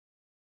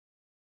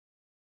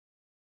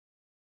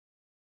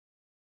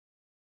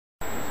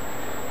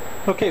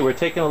Okay, we're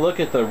taking a look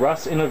at the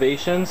Russ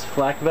Innovations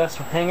flak vest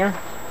hanger.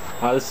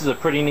 This is a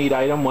pretty neat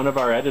item. One of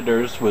our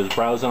editors was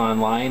browsing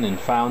online and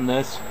found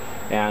this,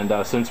 and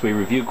since we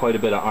review quite a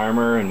bit of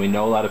armor and we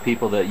know a lot of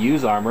people that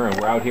use armor, and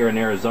we're out here in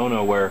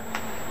Arizona where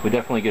we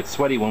definitely get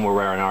sweaty when we're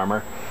wearing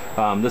armor,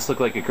 this looked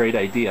like a great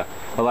idea.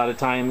 A lot of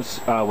times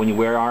when you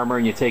wear armor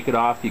and you take it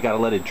off, you got to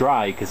let it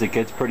dry because it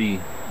gets pretty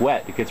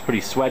wet, it gets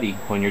pretty sweaty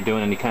when you're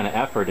doing any kind of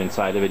effort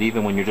inside of it,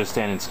 even when you're just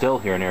standing still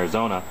here in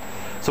Arizona.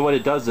 So what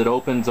it does, it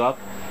opens up,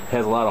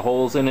 has a lot of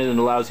holes in it, and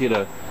allows you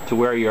to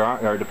wear your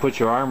or to put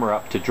your armor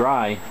up to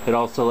dry. It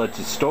also lets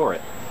you store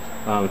it.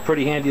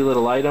 Pretty handy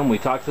little item. We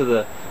talked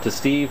to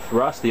Steve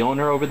Russ, the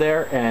owner over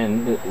there,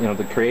 and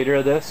the creator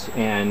of this,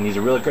 and he's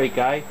a really great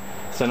guy.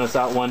 Sent us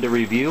out one to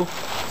review,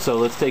 so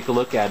let's take a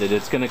look at it.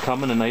 It's going to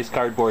come in a nice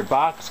cardboard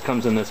box.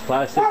 Comes in this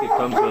plastic. It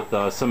comes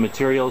with some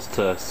materials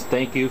to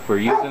thank you for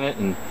using it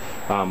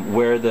and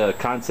where the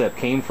concept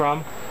came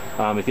from.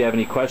 If you have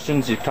any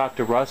questions, you talk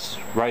to Russ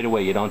right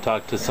away. You don't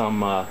talk to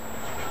some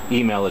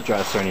email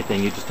address or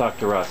anything. You just talk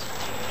to Russ.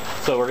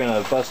 So we're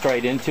going to bust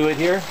right into it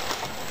here.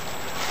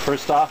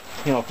 First off,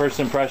 first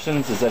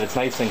impressions is that it's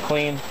nice and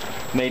clean,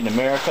 made in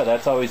America.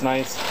 That's always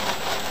nice,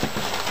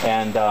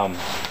 and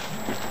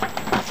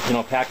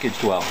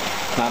packaged well.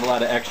 Not a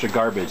lot of extra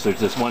garbage. There's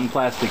this one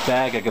plastic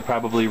bag. I could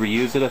probably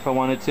reuse it if I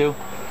wanted to.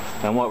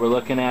 And what we're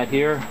looking at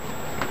here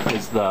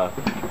is the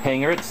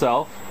hanger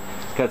itself.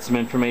 Got some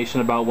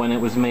information about when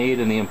it was made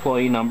and the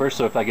employee number,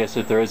 so if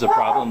there is a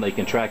problem, they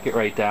can track it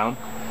right down.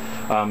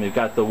 You've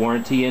got the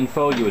warranty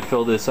info. You would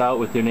fill this out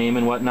with your name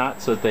and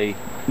whatnot so that they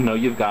know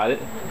you've got it.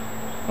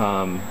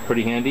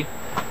 Pretty handy.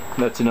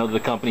 Lets you know that the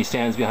company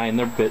stands behind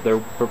their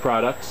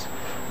products.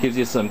 Gives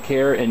you some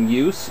care and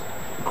use.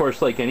 Of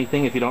course, like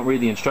anything, if you don't read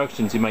the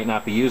instructions, you might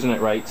not be using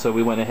it right, so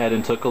we went ahead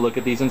and took a look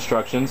at these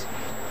instructions.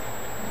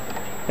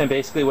 And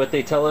basically what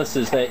they tell us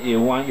is that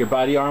you want your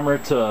body armor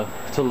to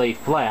lay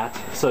flat,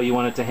 so you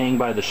want it to hang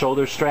by the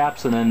shoulder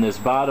straps, and then this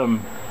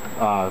bottom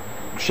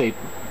shape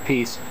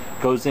piece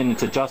goes in.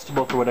 It's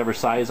adjustable for whatever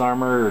size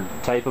armor or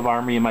type of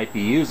armor you might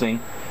be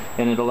using,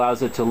 and it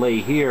allows it to lay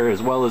here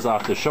as well as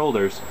off the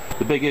shoulders.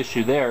 The big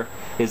issue there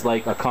is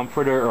like a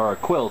comforter or a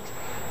quilt.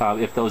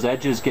 If those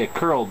edges get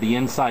curled, the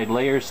inside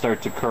layers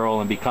start to curl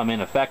and become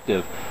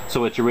ineffective.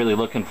 So what you're really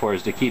looking for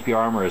is to keep your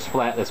armor as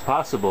flat as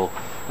possible,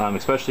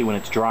 especially when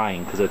it's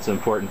drying, because it's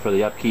important for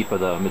the upkeep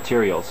of the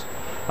materials.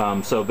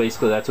 So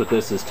basically that's what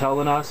this is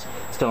telling us.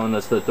 It's telling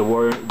us that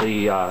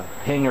the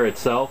hanger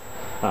itself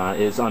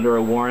is under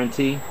a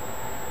warranty.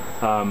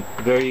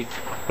 Very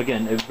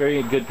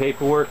good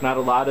paperwork, not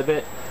a lot of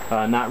it.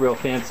 Not real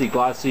fancy,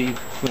 glossy,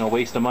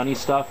 waste of money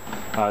stuff.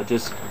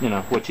 Just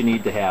what you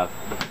need to have.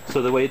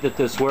 So the way that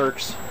this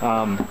works,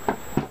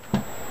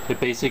 it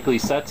basically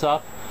sets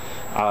up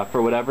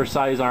for whatever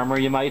size armor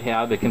you might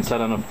have. It can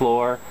set on the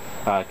floor.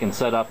 It can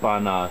set up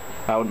on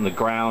out in the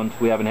ground.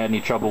 We haven't had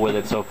any trouble with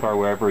it so far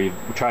wherever we've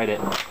tried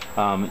it.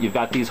 You've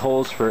got these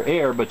holes for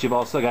air, but you've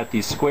also got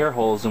these square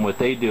holes, and what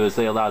they do is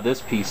they allow this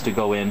piece to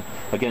go in.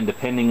 Again,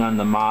 depending on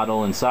the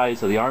model and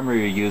size of the armor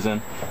you're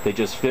using, they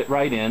just fit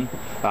right in.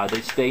 They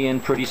stay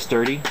in pretty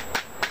sturdy.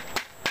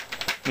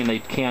 I mean, they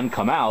can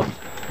come out,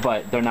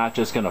 but they're not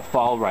just going to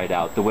fall right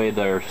out. The way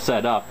they're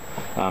set up,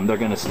 they're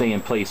going to stay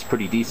in place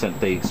pretty decent.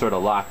 They sort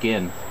of lock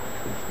in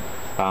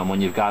when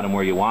you've got them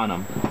where you want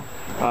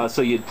them.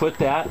 So you'd put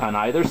that on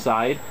either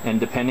side, and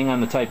depending on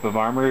the type of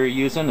armor you're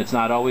using, it's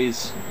not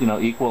always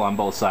equal on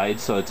both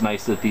sides, so it's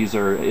nice that these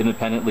are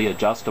independently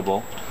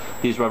adjustable.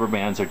 These rubber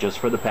bands are just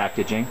for the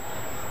packaging.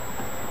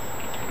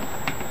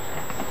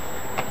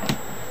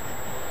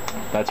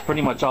 That's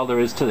pretty much all there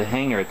is to the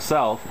hanger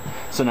itself.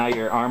 So now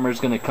your armor is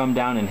going to come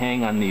down and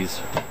hang on these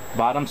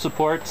bottom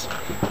supports.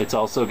 It's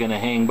also going to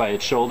hang by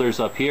its shoulders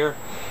up here.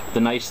 The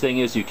nice thing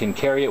is you can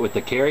carry it with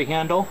the carry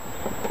handle,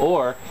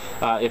 or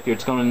if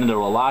it's going into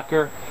a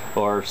locker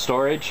or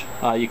storage,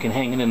 you can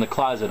hang it in the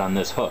closet on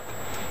this hook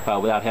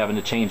without having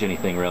to change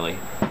anything really.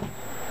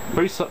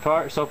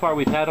 So far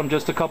we've had them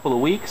just a couple of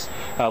weeks.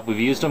 We've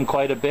used them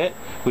quite a bit.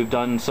 We've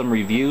done some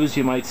reviews.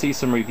 You might see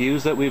some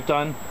reviews that we've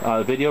done,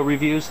 video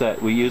reviews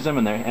that we use them,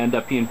 and they end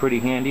up being pretty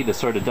handy to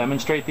sort of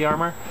demonstrate the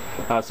armor.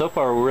 So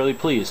far we're really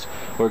pleased.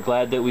 We're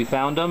glad that we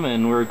found them,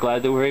 and we're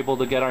glad that we're able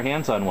to get our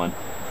hands on one.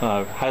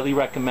 Highly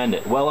recommend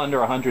it. Well under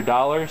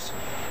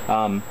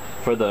 $100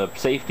 for the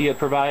safety it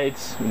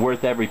provides.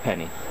 Worth every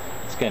penny.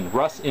 It's, again,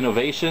 Russ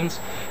Innovations,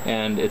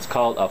 and it's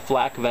called a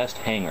flak vest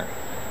hanger.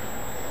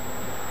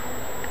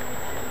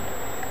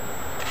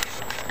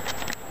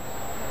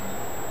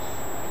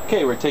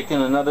 Okay, we're taking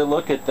another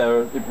look at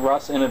the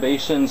Russ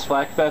Innovations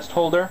flak vest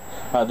holder.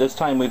 This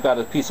time we've got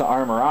a piece of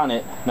armor on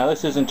it. Now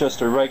this isn't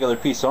just a regular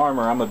piece of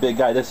armor. I'm a big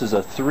guy. This is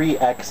a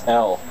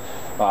 3XL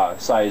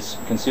size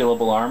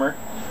concealable armor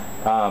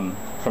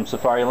from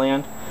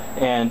Safariland.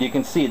 And you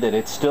can see that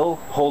it's still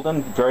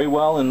holding very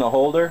well in the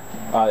holder.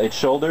 Its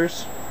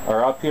shoulders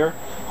are up here,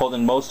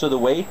 holding most of the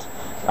weight.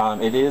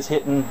 It is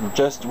hitting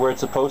just where it's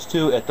supposed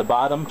to at the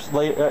bottom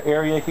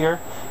area here,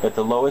 at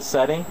the lowest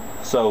setting.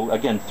 So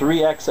again,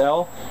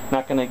 3XL,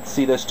 not going to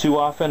see this too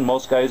often.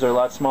 Most guys are a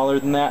lot smaller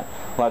than that,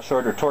 a lot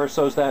shorter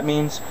torsos, that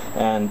means.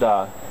 And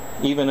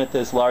even at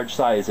this large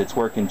size, it's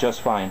working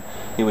just fine.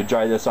 He would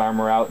dry this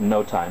armor out in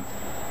no time.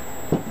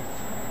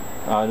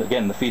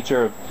 Again, the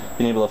feature of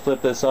being able to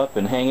flip this up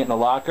and hang it in a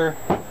locker,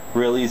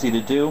 real easy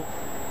to do.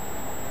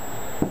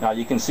 Now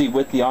you can see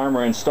with the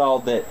armor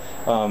installed that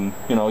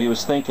you know, he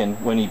was thinking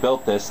when he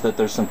built this that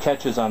there's some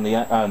catches on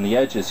the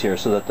edges here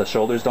so that the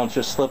shoulders don't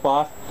just slip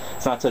off.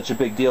 It's not such a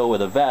big deal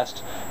with a vest.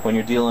 When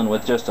you're dealing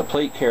with just a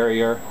plate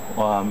carrier,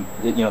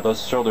 you know,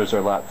 those shoulders are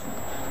a lot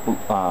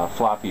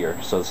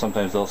floppier, so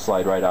sometimes they'll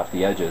slide right off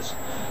the edges.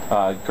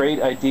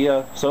 Great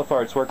idea. So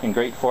far it's working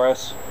great for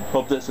us.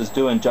 Hope this is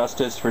doing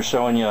justice for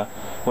showing you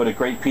what a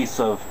great piece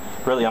of,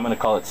 really, I'm going to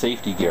call it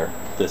safety gear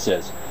this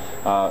is.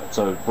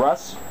 So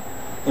Russ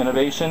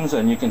Innovations,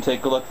 and you can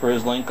take a look for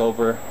his link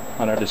over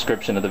on our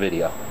description of the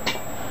video.